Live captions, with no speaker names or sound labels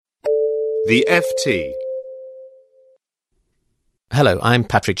The FT. Hello, I'm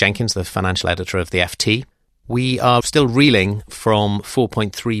Patrick Jenkins, the financial editor of the FT. We are still reeling from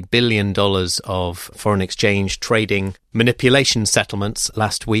 $4.3 billion of foreign exchange trading manipulation settlements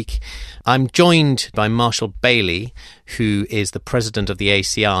last week. I'm joined by Marshall Bailey, who is the president of the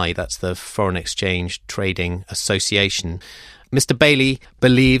ACI, that's the Foreign Exchange Trading Association. Mr. Bailey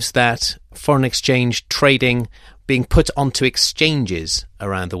believes that foreign exchange trading being put onto exchanges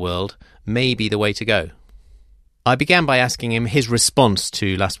around the world may be the way to go. I began by asking him his response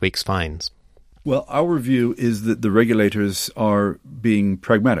to last week's fines. Well, our view is that the regulators are being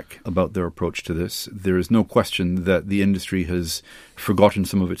pragmatic about their approach to this. There is no question that the industry has forgotten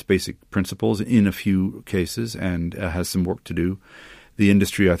some of its basic principles in a few cases and has some work to do. The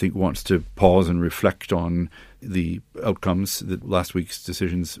industry, I think, wants to pause and reflect on the outcomes that last week's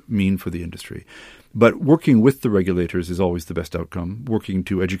decisions mean for the industry. But working with the regulators is always the best outcome, working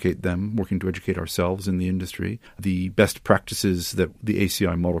to educate them, working to educate ourselves in the industry. The best practices that the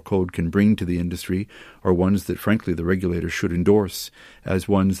ACI Model Code can bring to the industry are ones that, frankly, the regulators should endorse as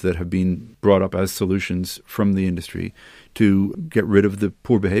ones that have been brought up as solutions from the industry to get rid of the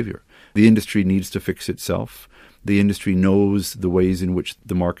poor behavior. The industry needs to fix itself. The industry knows the ways in which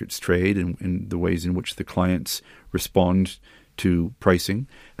the markets trade and the ways in which the clients respond to pricing.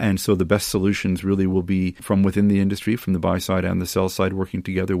 And so the best solutions really will be from within the industry, from the buy side and the sell side, working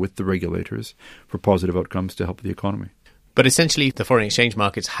together with the regulators for positive outcomes to help the economy. But essentially, the foreign exchange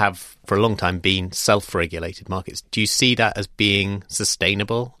markets have, for a long time, been self-regulated markets. Do you see that as being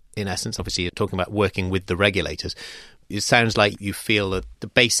sustainable, in essence? Obviously, you're talking about working with the regulators. It sounds like you feel that the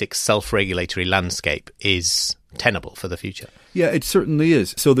basic self-regulatory landscape is tenable for the future. Yeah, it certainly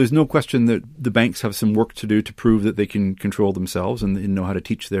is. So there's no question that the banks have some work to do to prove that they can control themselves and know how to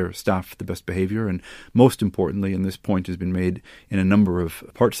teach their staff the best behavior. And most importantly, and this point has been made in a number of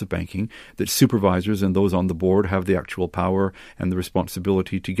parts of banking, that supervisors and those on the board have the actual power and the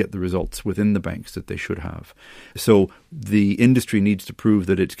responsibility to get the results within the banks that they should have. So the industry needs to prove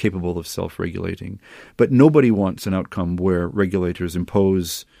that it's capable of self-regulating. But nobody wants an outcome where regulators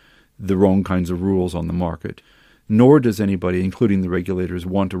impose the wrong kinds of rules on the market. Nor does anybody, including the regulators,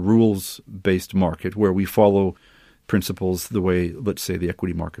 want a rules-based market where we follow principles the way, let's say, the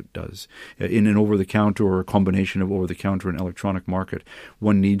equity market does. In an over-the-counter or a combination of over-the-counter and electronic market,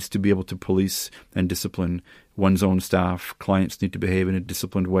 one needs to be able to police and discipline one's own staff. Clients need to behave in a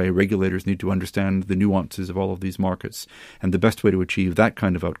disciplined way. Regulators need to understand the nuances of all of these markets. And the best way to achieve that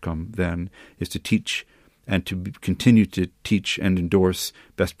kind of outcome, then, is to teach and to continue to teach and endorse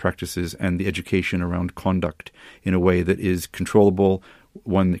best practices and the education around conduct in a way that is controllable,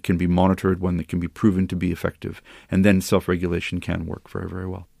 one that can be monitored, one that can be proven to be effective. And then self-regulation can work very, very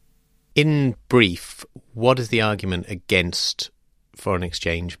well. In brief, what is the argument against foreign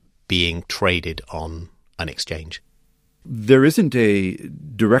exchange being traded on an exchange? There isn't a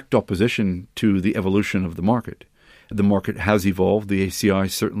direct opposition to the evolution of the market. The market has evolved. The ACI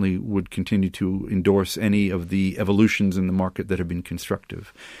certainly would continue to endorse any of the evolutions in the market that have been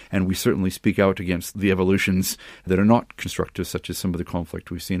constructive. And we certainly speak out against the evolutions that are not constructive, such as some of the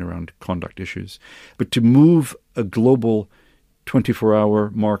conflict we've seen around conduct issues. But to move a global 24-hour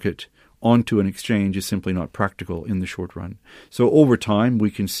market onto an exchange is simply not practical in the short run. So over time, we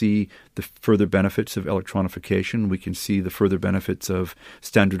can see the further benefits of electronification. We can see the further benefits of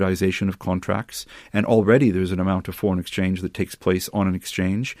standardization of contracts. And already there's an amount of foreign exchange that takes place on an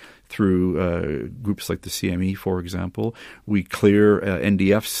exchange through groups like the CME, for example. We clear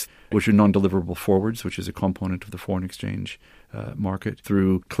NDFs, which are non-deliverable forwards, which is a component of the foreign exchange market,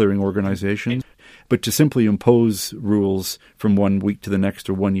 through clearing organizations. But to simply impose rules from 1 week to the next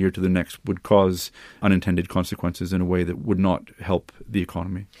or 1 year to the next would cause unintended consequences in a way that would not help the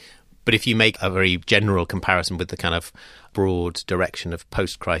economy. But if you make a very general comparison with the kind of broad direction of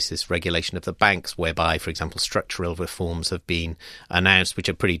post-crisis regulation of the banks, whereby, for example, structural reforms have been announced, which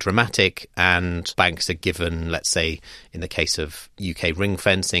are pretty dramatic, and banks are given, let's say, in the case of UK ring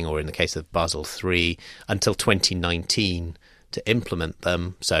fencing or in the case of Basel III, until 2019 to implement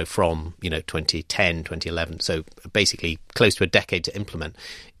them. So from, 2010, 2011, so basically close to a decade to implement.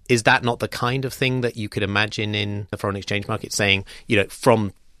 Is that not the kind of thing that you could imagine in the foreign exchange market, saying,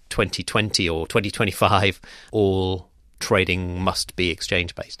 from 2020 or 2025, all trading must be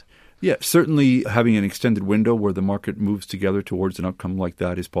exchange-based? Yeah, certainly having an extended window where the market moves together towards an outcome like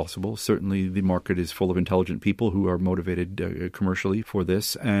that is possible. Certainly the market is full of intelligent people who are motivated commercially for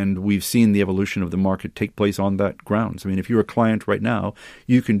this, and we've seen the evolution of the market take place on that grounds. I mean, if you're a client right now,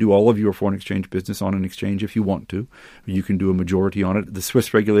 you can do all of your foreign exchange business on an exchange if you want to. You can do a majority on it. The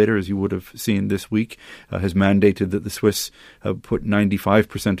Swiss regulator, as you would have seen this week, has mandated that the Swiss put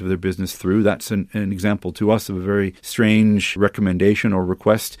 95% of their business through. That's an example to us of a very strange recommendation or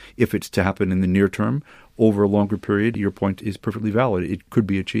request. If it's to happen in the near term, over a longer period, your point is perfectly valid. It could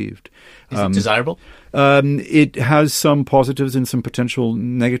be achieved. Is it desirable? It has some positives and some potential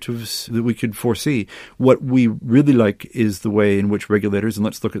negatives that we could foresee. What we really like is the way in which regulators, and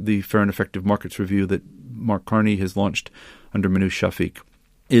let's look at the Fair and Effective Markets Review that Mark Carney has launched under Manoush Shafiq,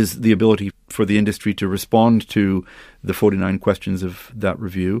 is the ability for the industry to respond to the 49 questions of that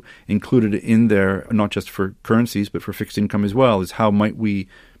review. Included in there, not just for currencies, but for fixed income as well, is how might we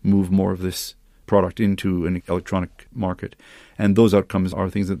move more of this product into an electronic market. And those outcomes are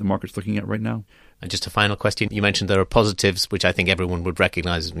things that the market's looking at right now. And just a final question. You mentioned there are positives, which I think everyone would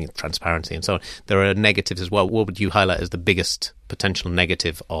recognize, transparency and so on. There are negatives as well. What would you highlight as the biggest potential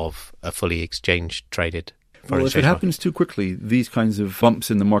negative of a fully exchange-traded? Well, if it happens too quickly, these kinds of bumps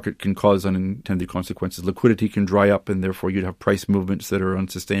in the market can cause unintended consequences. Liquidity can dry up, and therefore you'd have price movements that are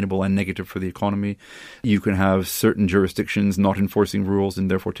unsustainable and negative for the economy. You can have certain jurisdictions not enforcing rules and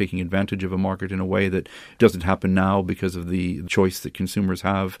therefore taking advantage of a market in a way that doesn't happen now because of the choice that consumers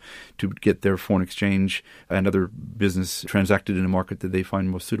have to get their foreign exchange and other business transacted in a market that they find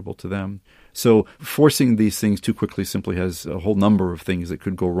most suitable to them. So forcing these things too quickly simply has a whole number of things that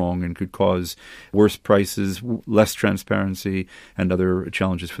could go wrong and could cause worse prices, less transparency, and other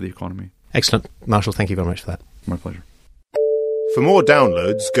challenges for the economy. Excellent. Marshall, thank you very much for that. My pleasure. For more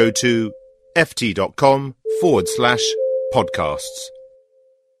downloads, go to ft.com/podcasts.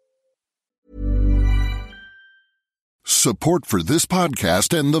 Support for this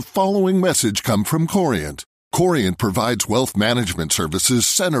podcast and the following message come from Corient. Corient provides wealth management services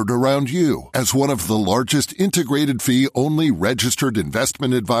centered around you. As one of the largest integrated fee-only registered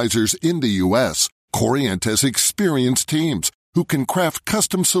investment advisors in the U.S., Corient has experienced teams who can craft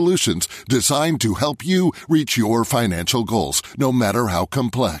custom solutions designed to help you reach your financial goals, no matter how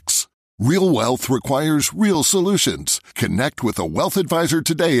complex. Real wealth requires real solutions. Connect with a wealth advisor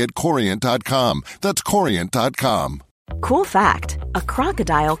today at Corient.com. That's Corient.com. Cool fact, a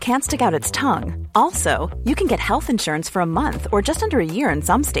crocodile can't stick out its tongue. Also, you can get health insurance for a month or just under a year in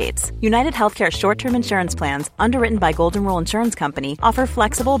some states. United Healthcare short-term insurance plans, underwritten by Golden Rule Insurance Company, offer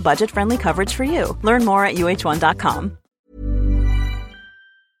flexible, budget-friendly coverage for you. Learn more at UH1.com.